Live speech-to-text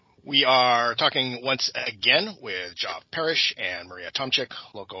We are talking once again with Joff Parrish and Maria Tomczyk,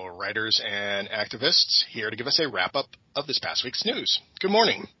 local writers and activists, here to give us a wrap-up of this past week's news. Good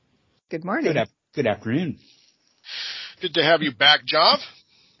morning. Good morning. Good afternoon. Good to have you back, Joff.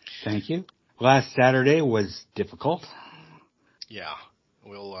 Thank you. Last Saturday was difficult. Yeah,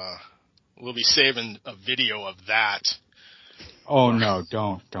 we'll be saving a video of that. Oh, no,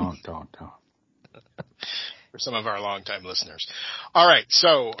 don't. For some of our longtime listeners. All right,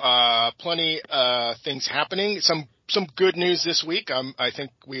 so plenty things happening. Some good news this week. I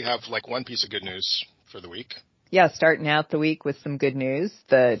think we have like one piece of good news for the week. Yeah, starting out the week with some good news.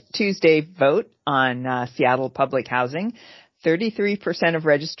 The Tuesday vote on Seattle public housing, 33% of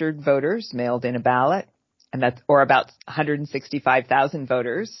registered voters mailed in a ballot, and that's or about 165,000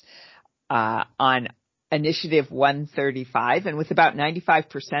 voters on Initiative 135, and with about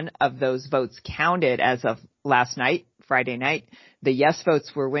 95% of those votes counted as of last night, Friday night, the yes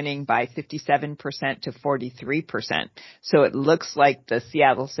votes were winning by 57% to 43%. So it looks like the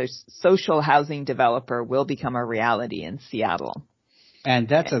Seattle social housing developer will become a reality in Seattle. And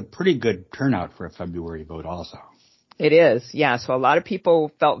that's a pretty good turnout for a February vote also. It is, yeah. So a lot of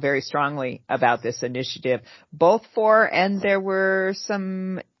people felt very strongly about this initiative, both for, and there were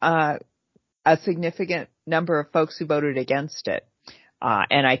some a significant number of folks who voted against it.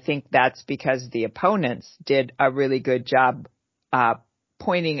 And I think that's because the opponents did a really good job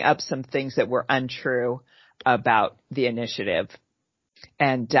pointing up some things that were untrue about the initiative.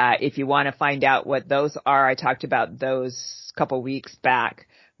 And if you want to find out what those are, I talked about those a couple weeks back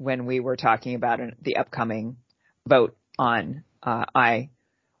when we were talking about the upcoming vote on I-135.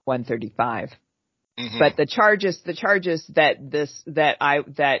 Mm-hmm. But the charges that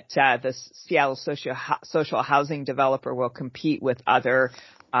the Seattle social housing developer will compete with other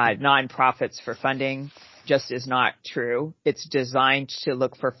nonprofits for funding just is not true. It's designed to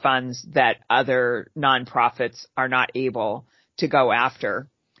look for funds that other nonprofits are not able to go after,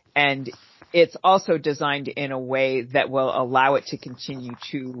 and it's also designed in a way that will allow it to continue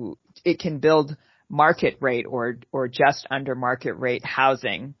to. It can build market rate or just under market rate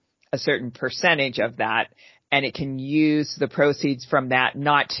housing, a certain percentage of that, and it can use the proceeds from that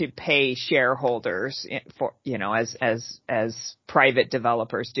not to pay shareholders for, as private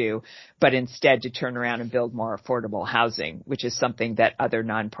developers do, but instead to turn around and build more affordable housing, which is something that other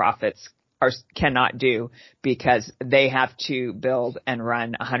nonprofits cannot do because they have to build and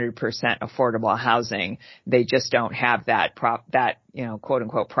run 100% affordable housing. They just don't have that quote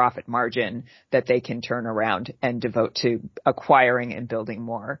unquote profit margin that they can turn around and devote to acquiring and building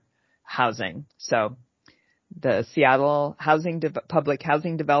more housing. So the Seattle public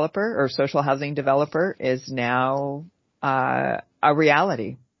housing developer or social housing developer is now a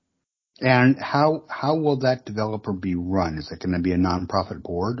reality. And how will that developer be run? Is it going to be a nonprofit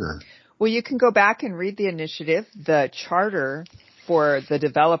board or? Well, you can go back and read the initiative. The charter for the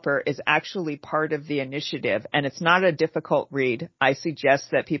developer is actually part of the initiative, and it's not a difficult read. I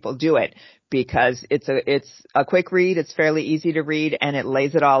suggest that people do it because it's a quick read. It's fairly easy to read, and it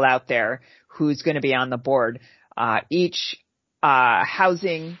lays it all out there. Who's going to be on the board? Each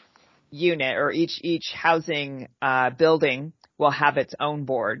housing unit or each housing building will have its own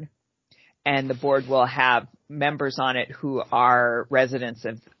board, and the board will have members on it who are residents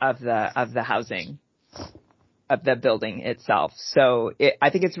of the housing, of the building itself. So I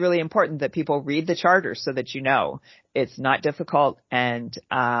think it's really important that people read the charter so that it's not difficult, and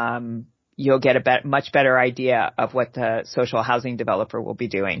you'll get a much better idea of what the social housing developer will be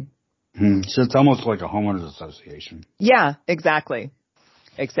doing. So it's almost like a homeowners association. Yeah, exactly.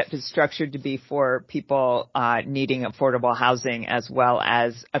 Except it's structured to be for people needing affordable housing as well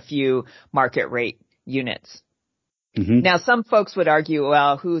as a few market rate units. Mm-hmm. Now, some folks would argue,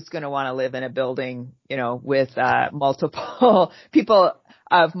 well, who's going to want to live in a building, with multiple people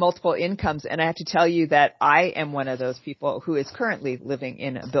of multiple incomes? And I have to tell you that I am one of those people who is currently living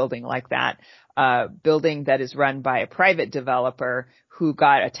in a building like that, a building that is run by a private developer who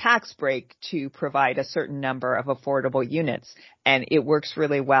got a tax break to provide a certain number of affordable units, and it works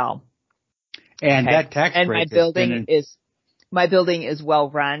really well. And okay. That tax break, and my building is well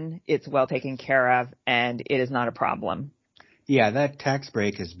run, it's well taken care of, and it is not a problem. Yeah, that tax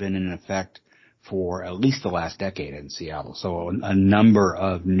break has been in effect for at least the last decade in Seattle. So a number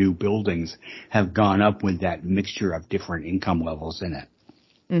of new buildings have gone up with that mixture of different income levels in it.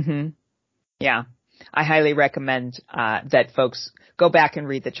 Mm-hmm. Yeah. I highly recommend that folks go back and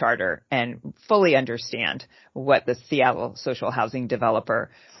read the charter and fully understand what the Seattle social housing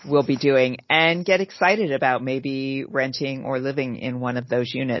developer will be doing and get excited about maybe renting or living in one of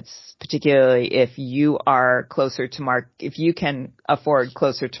those units, particularly if you are closer to if you can afford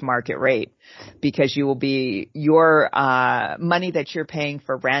closer to market rate, because you will be, your money that you're paying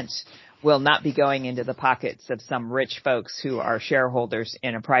for rent will not be going into the pockets of some rich folks who are shareholders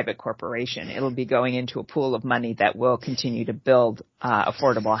in a private corporation. It'll be going into a pool of money that will continue to build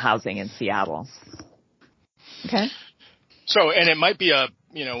affordable housing in Seattle. Okay. So, and it might be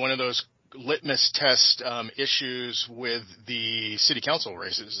one of those litmus test issues with the city council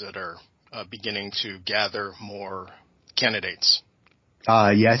races that are beginning to gather more candidates.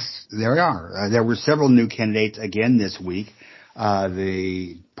 Yes, there are. There were several new candidates again this week.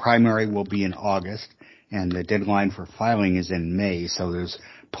 The primary will be in August, and the deadline for filing is in May, so there's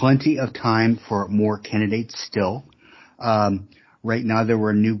plenty of time for more candidates still. Right now there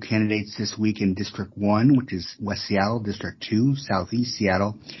were new candidates this week in District 1, which is West Seattle, District 2, Southeast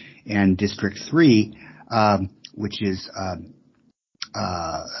Seattle, and District 3, which is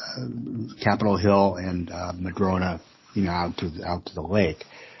Capitol Hill and Madrona, out to the lake.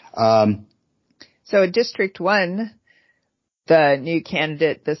 So in District 1, the new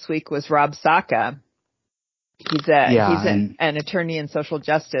candidate this week was Rob Saka. He's an attorney and social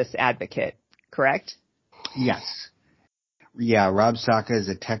justice advocate, correct? Yes. Yeah, Rob Saka is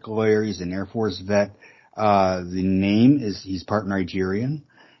a tech lawyer. He's an Air Force vet. The name is, he's part Nigerian,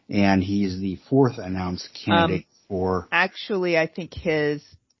 and he's the fourth announced candidate for... Actually, I think his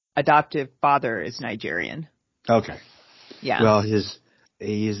adoptive father is Nigerian. Okay. Yeah. Well, he's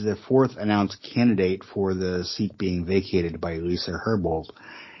the fourth announced candidate for the seat being vacated by Lisa Herbold.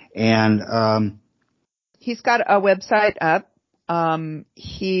 And he's got a website up.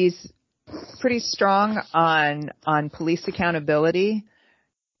 He's pretty strong on police accountability,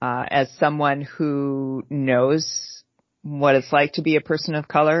 as someone who knows what it's like to be a person of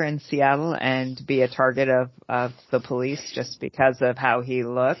color in Seattle and be a target of the police just because of how he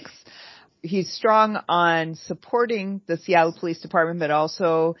looks. He's strong on supporting the Seattle Police Department, but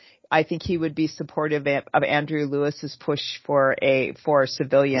also I think he would be supportive of Andrew Lewis's push for a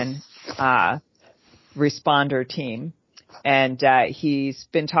civilian responder team. And he's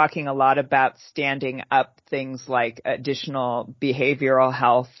been talking a lot about standing up things like additional behavioral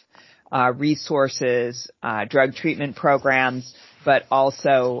health resources, drug treatment programs, but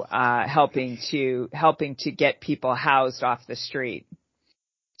also helping to get people housed off the street.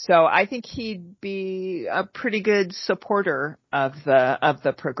 So I think he'd be a pretty good supporter of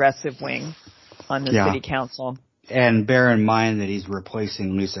the progressive wing on the city council. And bear in mind that he's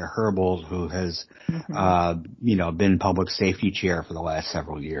replacing Lisa Herbold, who has, been public safety chair for the last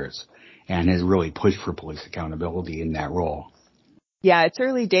several years and has really pushed for police accountability in that role. Yeah, it's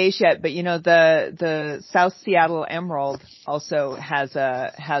early days yet, but the South Seattle Emerald also has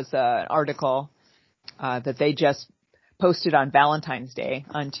an article that they just posted on Valentine's Day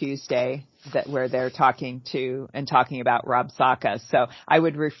on Tuesday where they're talking about Rob Saka. So I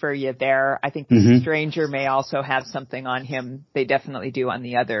would refer you there. I think the Stranger may also have something on him. They definitely do on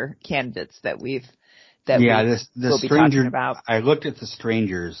the other candidates that we'll be talking about. I looked at the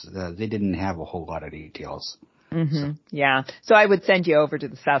Strangers. They didn't have a whole lot of details. So. Yeah. So I would send you over to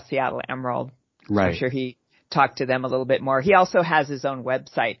the South Seattle Emerald. Right. I'm sure he talked to them a little bit more. He also has his own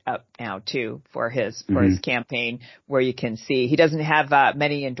website up now too for his campaign, where you can see he doesn't have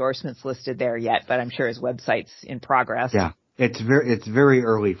many endorsements listed there yet, but I'm sure his website's in progress. Yeah. It's very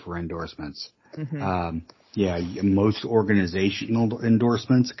early for endorsements. Most organizational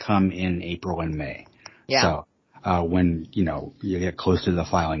endorsements come in April and May. Yeah. So, when, you get close to the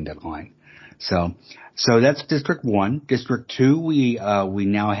filing deadline. So that's District 1. District 2, we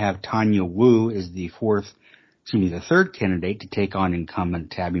now have Tanya Wu is the third candidate to take on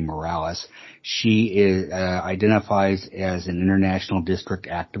incumbent Tabby Morales. She identifies as an international district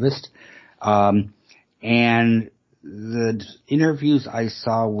activist. And the interviews I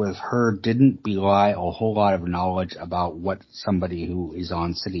saw with her didn't belie a whole lot of knowledge about what somebody who is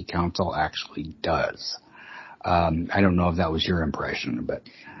on city council actually does. I don't know if that was your impression, but.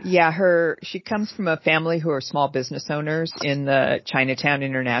 Yeah, she comes from a family who are small business owners in the Chinatown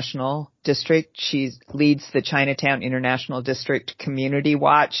International District. She leads the Chinatown International District Community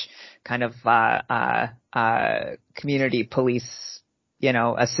Watch, kind of, community police,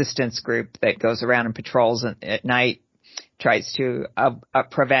 assistance group that goes around and patrols at night, tries to,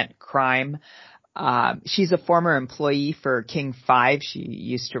 prevent crime. She's a former employee for King 5. She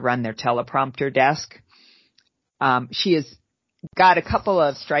used to run their teleprompter desk. She is got a couple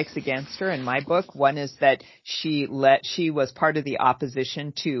of strikes against her in my book. One is that she was part of the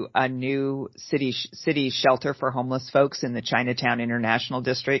opposition to a new city shelter for homeless folks in the Chinatown International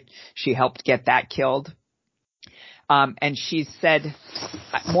District. She helped get that killed. And she said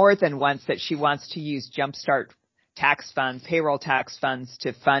more than once that she wants to use Jumpstart tax funds, payroll tax funds,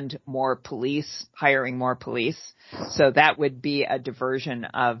 to fund more police, hiring more police. So that would be a diversion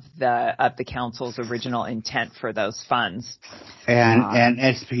of the council's original intent for those funds. And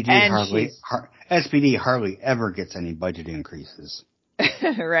SPD hardly ever gets any budget increases.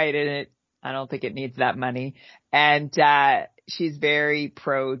 Right, and I don't think it needs that money. And she's very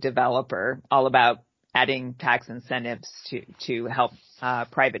pro-developer, all about adding tax incentives to help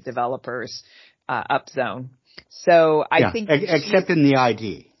private developers upzone. So I think, except in the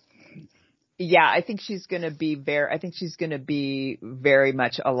ID. Yeah, I think she's going to be very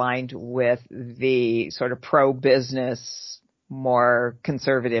much aligned with the sort of pro-business, more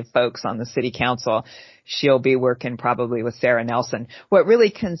conservative folks on the city council. She'll be working probably with Sarah Nelson. What really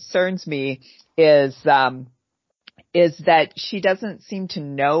concerns me is that she doesn't seem to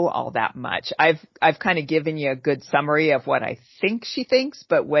know all that much. I've kind of given you a good summary of what I think she thinks,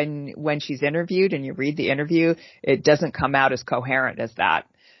 but when she's interviewed and you read the interview, it doesn't come out as coherent as that.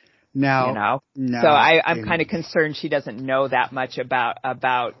 No. So I'm kind of concerned she doesn't know that much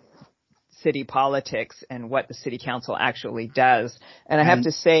about city politics and what the city council actually does. And I have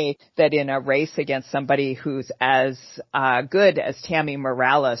to say that in a race against somebody who's as good as Tammy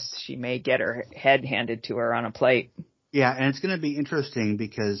Morales, she may get her head handed to her on a plate. Yeah, and it's going to be interesting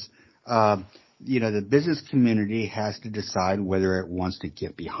because, the business community has to decide whether it wants to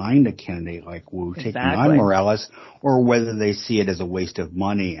get behind a candidate like Wu taking on Morales, or whether they see it as a waste of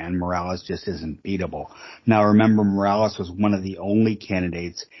money and Morales just isn't beatable. Now, remember, Morales was one of the only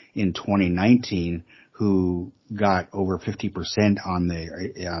candidates in 2019 who got over 50% on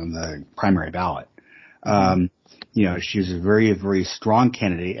the primary ballot. She was a very, very strong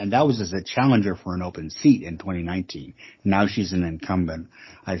candidate, and that was as a challenger for an open seat in 2019. Now she's an incumbent.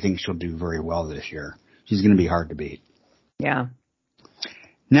 I think she'll do very well this year. She's going to be hard to beat. Yeah.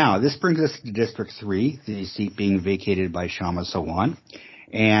 Now, this brings us to District 3, the seat being vacated by Shama Sawan.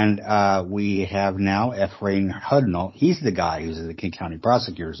 And we have now Ephraim Hudnall. He's the guy who's in the King County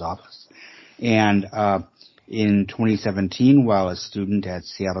Prosecutor's Office. And in 2017, while a student at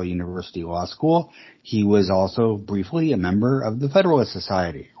Seattle University Law School, he was also briefly a member of the Federalist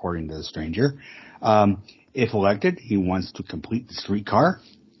Society, according to the stranger. If elected, he wants to complete the streetcar,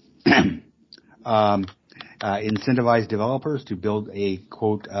 incentivize developers to build a,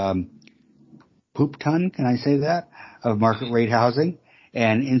 quote, poop ton, can I say that, of market rate housing,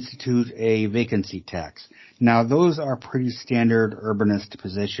 and institute a vacancy tax. Now, those are pretty standard urbanist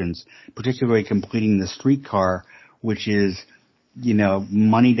positions, particularly completing the streetcar, which is,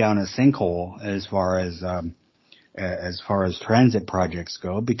 money down a sinkhole as far as transit projects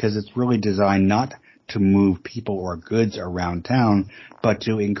go, because it's really designed not to move people or goods around town, but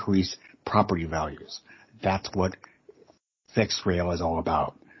to increase property values. That's what fixed rail is all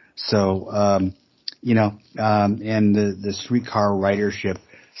about. So, and the streetcar ridership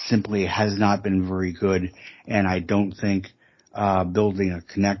simply has not been very good, and I don't think building a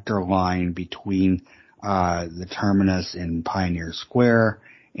connector line between the terminus in Pioneer Square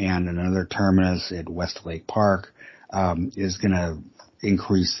and another terminus at Westlake Park is going to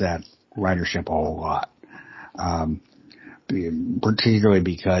increase that ridership a whole lot, particularly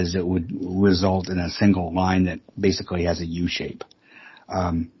because it would result in a single line that basically has a U shape.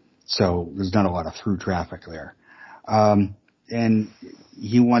 So there's not a lot of through traffic there. And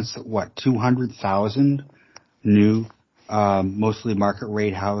he wants, 200,000 new, mostly market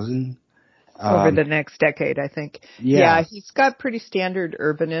rate housing? Over the next decade, I think. Yeah, he's got pretty standard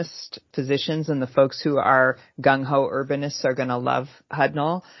urbanist positions, and the folks who are gung-ho urbanists are going to love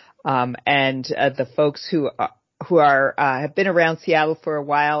Hudnall. And the folks who have been around Seattle for a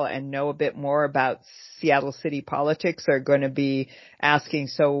while and know a bit more about Seattle city politics are going to be asking,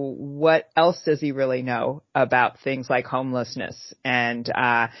 so what else does he really know about things like homelessness and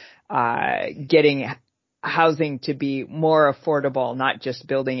getting housing to be more affordable, not just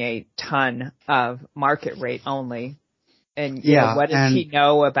building a ton of market rate only. And what does he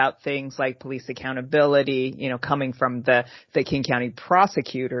know about things like police accountability, coming from the King County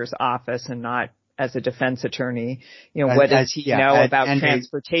Prosecutor's Office and not as a defense attorney? What does he know about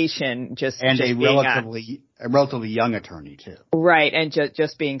transportation? A relatively young attorney too. Right, and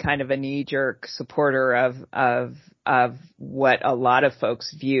just being kind of a knee-jerk supporter of what a lot of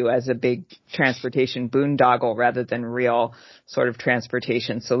folks view as a big transportation boondoggle rather than real sort of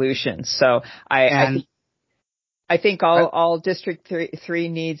transportation solutions. So I I think all District 3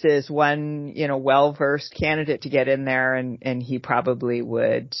 needs is one, well-versed candidate to get in there, and he probably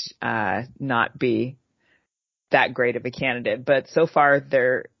would not be that great of a candidate. But so far,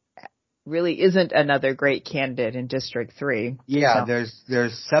 there really isn't another great candidate in District 3. Yeah, so.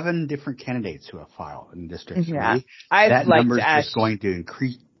 There's 7 different candidates who have filed in District 3. Yeah. That number is just going to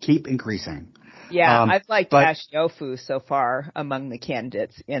keep increasing. Yeah, I've liked Ash Yofu so far among the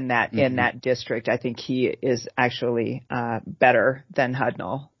candidates in that district. I think he is actually better than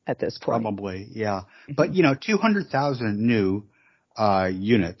Hudnall at this point. Probably, yeah. But 200,000 new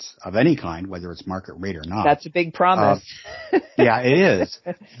units of any kind, whether it's market rate or not. That's a big promise. Yeah, it is.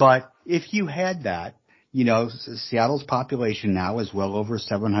 But if you had that, Seattle's population now is well over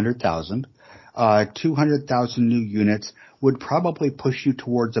 700,000. 200,000 new units would probably push you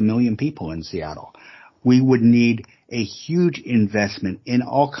towards 1 million people in Seattle. We would need a huge investment in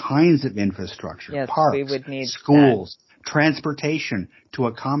all kinds of infrastructure, yes, parks, we would need schools, transportation to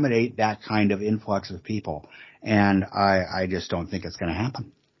accommodate that kind of influx of people. And I just don't think it's going to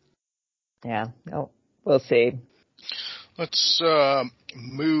happen. Yeah, no, we'll see. Let's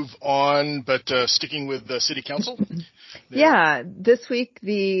move on, but sticking with the City Council. Yeah, this week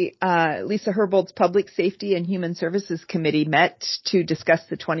the Lisa Herbold's Public Safety and Human Services Committee met to discuss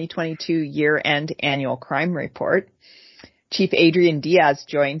the 2022 year-end annual crime report. Chief Adrian Diaz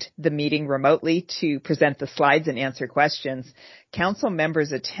joined the meeting remotely to present the slides and answer questions. Council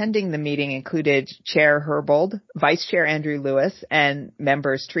members attending the meeting included Chair Herbold, Vice Chair Andrew Lewis, and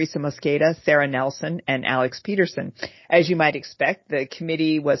members Teresa Mosqueda, Sarah Nelson, and Alex Peterson. As you might expect, the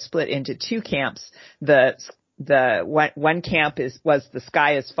committee was split into 2 camps. The one camp was the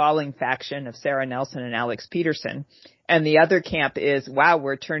Sky is Falling faction of Sarah Nelson and Alex Peterson. And the other camp is, wow,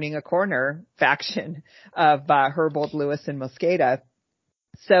 we're turning a corner faction of Herbold, Lewis, and Mosqueda.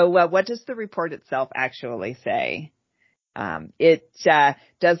 So what does the report itself actually say? It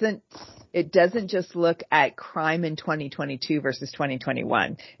doesn't just look at crime in 2022 versus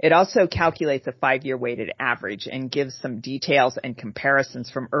 2021. It also calculates a 5-year weighted average and gives some details and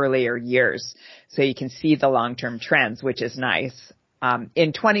comparisons from earlier years. So you can see the long-term trends, which is nice.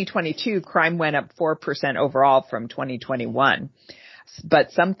 In 2022, crime went up 4% overall from 2021,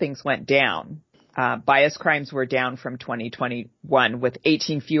 but some things went down. Bias crimes were down from 2021 with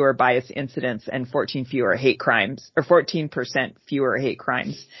 18 fewer bias incidents and 14% fewer hate crimes.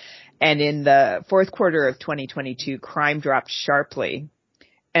 And in the fourth quarter of 2022, crime dropped sharply,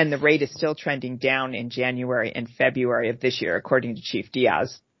 and the rate is still trending down in January and February of this year, according to Chief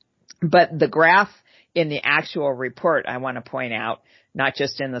Diaz. But the graph in the actual report, I want to point out, not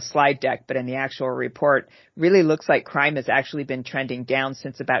just in the slide deck, but in the actual report, really looks like crime has actually been trending down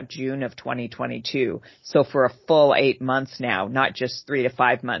since about June of 2022. So for a full 8 months now, not just 3 to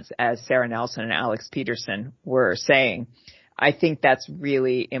 5 months, as Sarah Nelson and Alex Peterson were saying. I think that's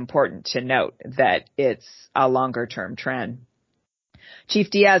really important to note that it's a longer term trend. Chief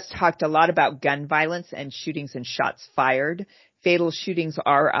Diaz talked a lot about gun violence and shootings and shots fired. Fatal shootings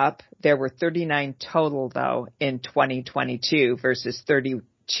are up. There were 39 total, though, in 2022 versus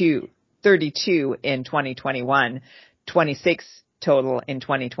 32 in 2021, 26 total in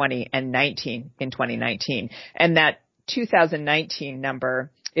 2020, and 19 in 2019. And that 2019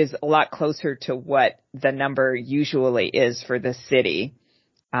 number is a lot closer to what the number usually is for the city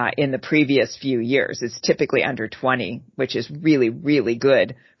in the previous few years. It's typically under 20, which is really, really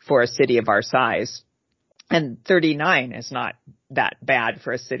good for a city of our size. And 39 is not that bad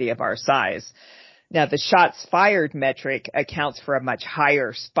for a city of our size. Now, the shots fired metric accounts for a much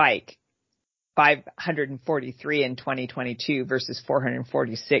higher spike, 543 in 2022 versus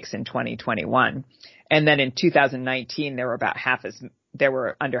 446 in 2021. And then in 2019, there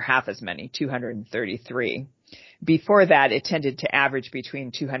were under half as many, 233. Before that, it tended to average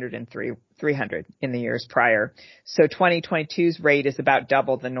between 200 and 300 in the years prior. So 2022's rate is about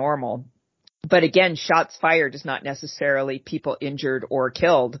double the normal. But again, shots fired is not necessarily people injured or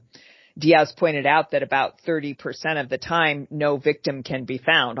killed. Diaz pointed out that about 30% of the time, no victim can be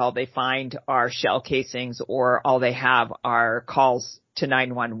found. All they find are shell casings, or all they have are calls to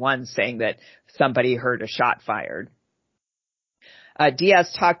 911 saying that somebody heard a shot fired.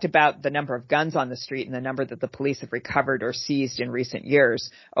 Diaz talked about the number of guns on the street and the number that the police have recovered or seized in recent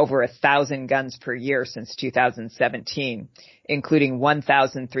years, over 1,000 guns per year since 2017, including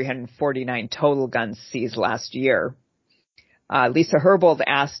 1,349 total guns seized last year. Lisa Herbold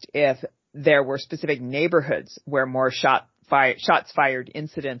asked if there were specific neighborhoods where more shots fired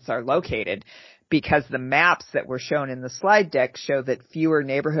incidents are located, because the maps that were shown in the slide deck show that fewer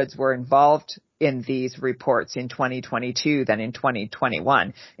neighborhoods were involved in these reports in 2022 than in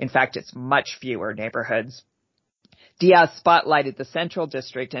 2021. In fact, it's much fewer neighborhoods. Diaz spotlighted the Central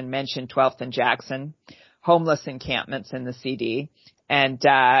District and mentioned 12th and Jackson, homeless encampments in the CD, and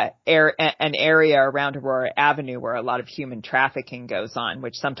an area around Aurora Avenue where a lot of human trafficking goes on,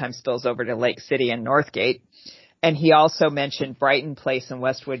 which sometimes spills over to Lake City and Northgate. And he also mentioned Brighton Place and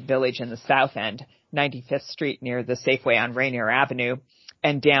Westwood Village in the South End, 95th Street near the Safeway on Rainier Avenue,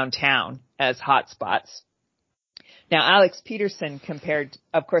 and downtown as hotspots. Now, Alex Peterson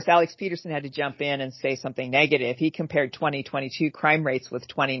Alex Peterson had to jump in and say something negative. He compared 2022 crime rates with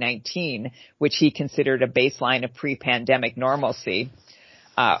 2019, which he considered a baseline of pre-pandemic normalcy.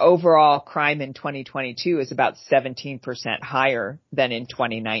 Overall, crime in 2022 is about 17% higher than in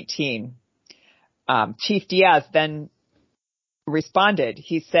 2019. Chief Diaz then responded.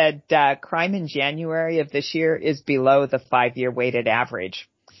 He said crime in January of this year is below the 5-year weighted average,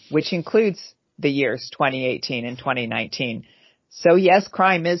 which includes the years 2018 and 2019. So yes,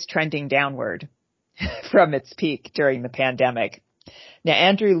 crime is trending downward from its peak during the pandemic. Now,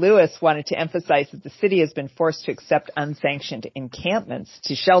 Andrew Lewis wanted to emphasize that the city has been forced to accept unsanctioned encampments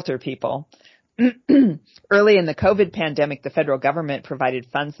to shelter people. Early in the COVID pandemic, the federal government provided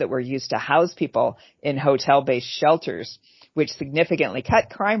funds that were used to house people in hotel-based shelters, which significantly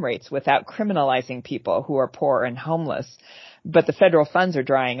cut crime rates without criminalizing people who are poor and homeless. But the federal funds are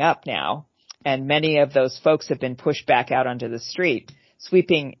drying up now, and many of those folks have been pushed back out onto the street.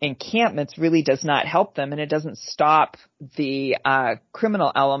 Sweeping encampments really does not help them, and it doesn't stop the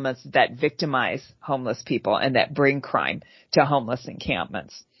criminal elements that victimize homeless people and that bring crime to homeless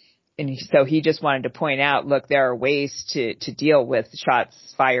encampments. And so he just wanted to point out, look, there are ways to deal with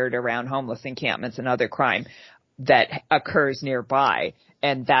shots fired around homeless encampments and other crime that occurs nearby,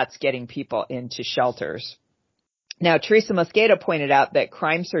 and that's getting people into shelters. Now, Teresa Mosqueda pointed out that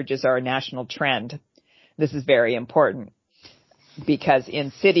crime surges are a national trend. This is very important because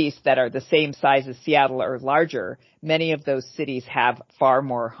in cities that are the same size as Seattle or larger, many of those cities have far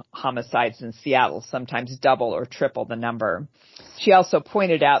more homicides than Seattle, sometimes double or triple the number. She also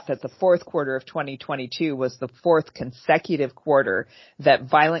pointed out that the fourth quarter of 2022 was the fourth consecutive quarter that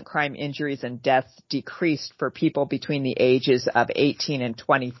violent crime injuries and deaths decreased for people between the ages of 18 and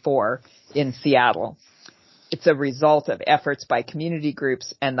 24 in Seattle. It's a result of efforts by community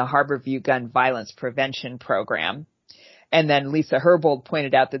groups and the Harborview Gun Violence Prevention Program. And then Lisa Herbold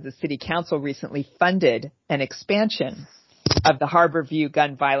pointed out that the City Council recently funded an expansion of the Harborview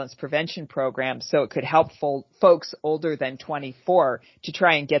Gun Violence Prevention Program so it could help folks older than 24 to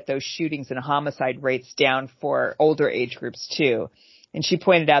try and get those shootings and homicide rates down for older age groups too. And she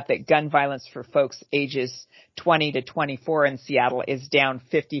pointed out that gun violence for folks ages 20 to 24 in Seattle is down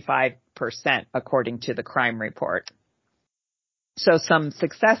 55%, according to the crime report. So some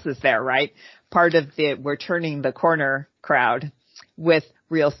successes there, right? Part of the we're turning the corner crowd with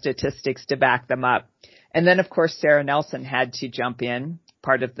real statistics to back them up. And then, of course, Sarah Nelson had to jump in,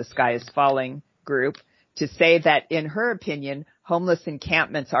 part of the Sky is Falling group, to say that, in her opinion, homeless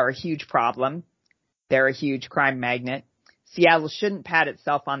encampments are a huge problem. They're a huge crime magnet. Seattle shouldn't pat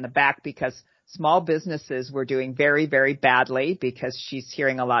itself on the back because small businesses were doing very, very badly, because she's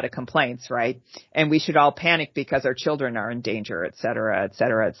hearing a lot of complaints, right? And we should all panic because our children are in danger, et cetera, et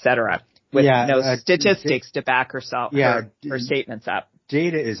cetera, et cetera, with no statistics to back her statements up.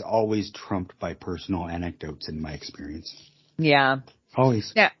 Data is always trumped by personal anecdotes in my experience. Yeah.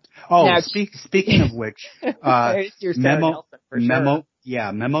 Always. Yeah. Oh, speaking of which, memo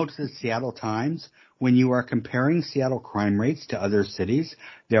to the Seattle Times. When you are comparing Seattle crime rates to other cities,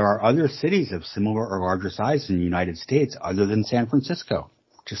 there are other cities of similar or larger size in the United States other than San Francisco.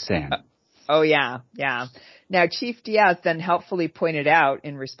 Just saying. Oh, yeah. Yeah. Now, Chief Diaz then helpfully pointed out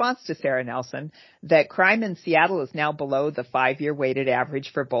in response to Sarah Nelson that crime in Seattle is now below the 5-year weighted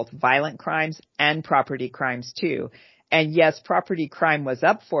average for both violent crimes and property crimes, too. And yes, property crime was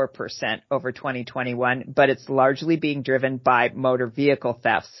up 4% over 2021, but it's largely being driven by motor vehicle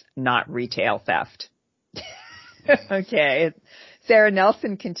thefts, not retail theft. Okay. Sarah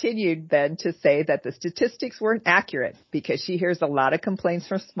Nelson continued then to say that the statistics weren't accurate because she hears a lot of complaints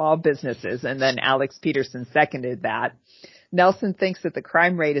from small businesses, and then Alex Peterson seconded that. Nelson thinks that the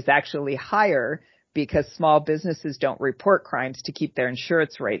crime rate is actually higher because small businesses don't report crimes to keep their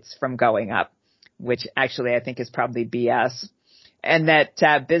insurance rates from going up, which actually I think is probably BS, and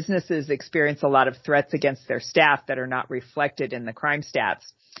that businesses experience a lot of threats against their staff that are not reflected in the crime stats.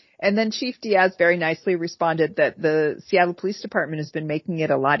 And then Chief Diaz very nicely responded that the Seattle Police Department has been making it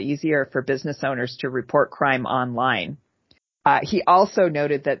a lot easier for business owners to report crime online. He also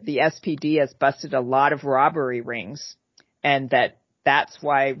noted that the SPD has busted a lot of robbery rings, and that's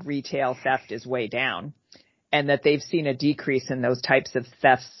why retail theft is way down, and that they've seen a decrease in those types of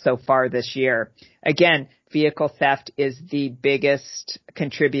thefts so far this year. Again, vehicle theft is the biggest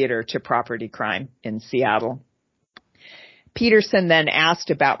contributor to property crime in Seattle. Peterson then asked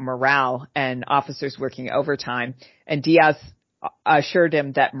about morale and officers working overtime, and Diaz assured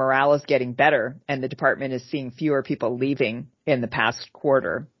him that morale is getting better and the department is seeing fewer people leaving in the past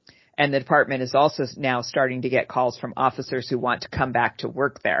quarter. And the department is also now starting to get calls from officers who want to come back to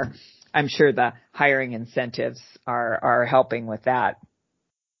work there. I'm sure the hiring incentives are helping with that.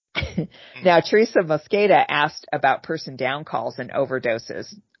 Now, Teresa Mosqueda asked about person down calls and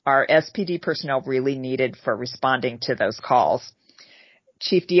overdoses. Are SPD personnel really needed for responding to those calls?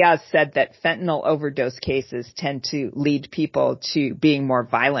 Chief Diaz said that fentanyl overdose cases tend to lead people to being more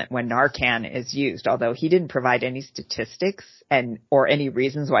violent when Narcan is used, although he didn't provide any statistics or any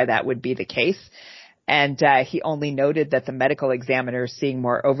reasons why that would be the case. And he only noted that the medical examiner is seeing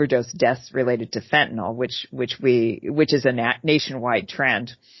more overdose deaths related to fentanyl, which is a nationwide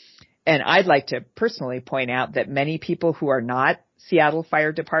trend. And I'd like to personally point out that many people who are not Seattle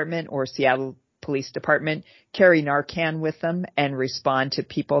Fire Department or Seattle Police Department carry Narcan with them and respond to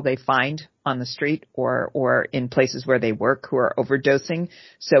people they find on the street or in places where they work who are overdosing.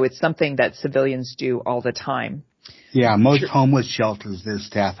 So it's something that civilians do all the time. Yeah, most homeless shelters, their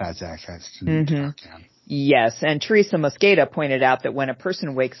staff has access to Narcan. Yes, and Teresa Mosqueda pointed out that when a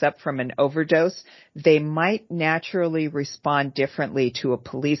person wakes up from an overdose, they might naturally respond differently to a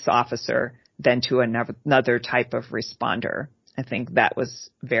police officer than to another type of responder. I think that was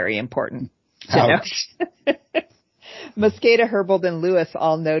very important to know. Mosqueda, Herbold, and Lewis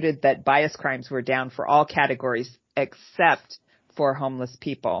all noted that bias crimes were down for all categories except for homeless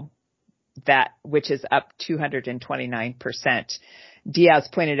people, which is up 229%. Diaz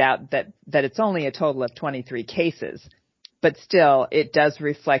pointed out that it's only a total of 23 cases, but still it does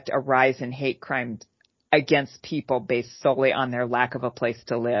reflect a rise in hate crimes against people based solely on their lack of a place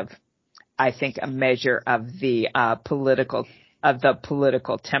to live. I think a measure of the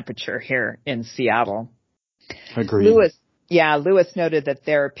political temperature here in Seattle. Agreed. Lewis noted that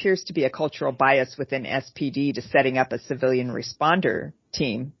there appears to be a cultural bias within SPD to setting up a civilian responder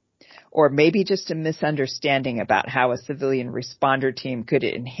team, or maybe just a misunderstanding about how a civilian responder team could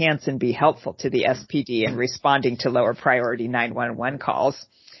enhance and be helpful to the SPD in responding to lower priority 911 calls.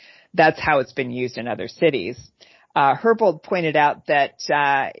 That's how it's been used in other cities. Herbold pointed out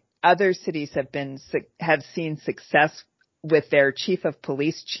that other cities have seen success with their chief of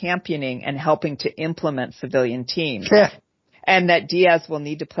police championing and helping to implement civilian teams. And that Diaz will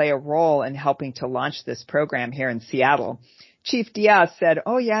need to play a role in helping to launch this program here in Seattle. Chief Diaz said,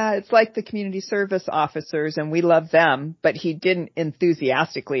 "Oh yeah, it's like the community service officers and we love them," but he didn't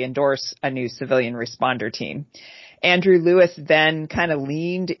enthusiastically endorse a new civilian responder team. Andrew Lewis then kind of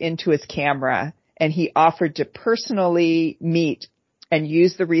leaned into his camera and he offered to personally meet and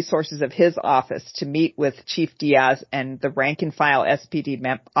use the resources of his office to meet with Chief Diaz and the rank and file SPD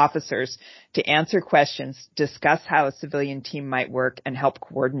officers to answer questions, discuss how a civilian team might work, and help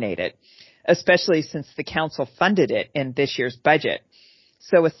coordinate it, especially since the council funded it in this year's budget.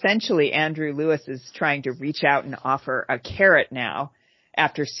 So essentially, Andrew Lewis is trying to reach out and offer a carrot now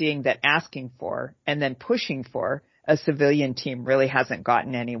after seeing that asking for and then pushing for a civilian team really hasn't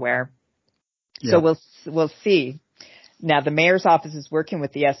gotten anywhere. Yeah. So we'll see. Now, the mayor's office is working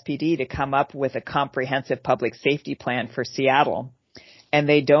with the SPD to come up with a comprehensive public safety plan for Seattle, and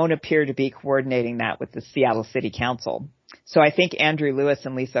they don't appear to be coordinating that with the Seattle City Council. So I think Andrew Lewis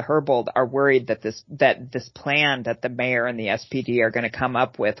and Lisa Herbold are worried that this plan that the mayor and the SPD are going to come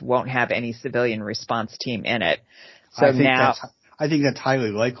up with won't have any civilian response team in it. So I think that's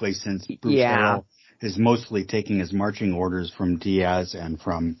highly likely since Bruce Harrell is mostly taking his marching orders from Diaz and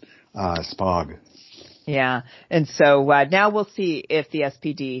from Spog. Yeah. And so now we'll see if the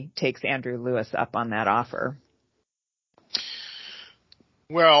SPD takes Andrew Lewis up on that offer.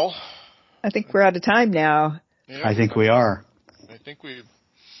 Well, I think we're out of time now. Yeah, I think we are. I think we've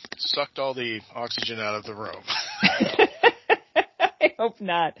sucked all the oxygen out of the room. I hope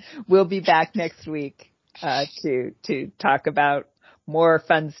not. We'll be back next week to talk about more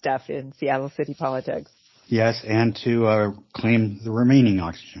fun stuff in Seattle city politics. Yes, and to claim the remaining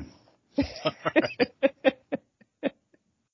oxygen. All right.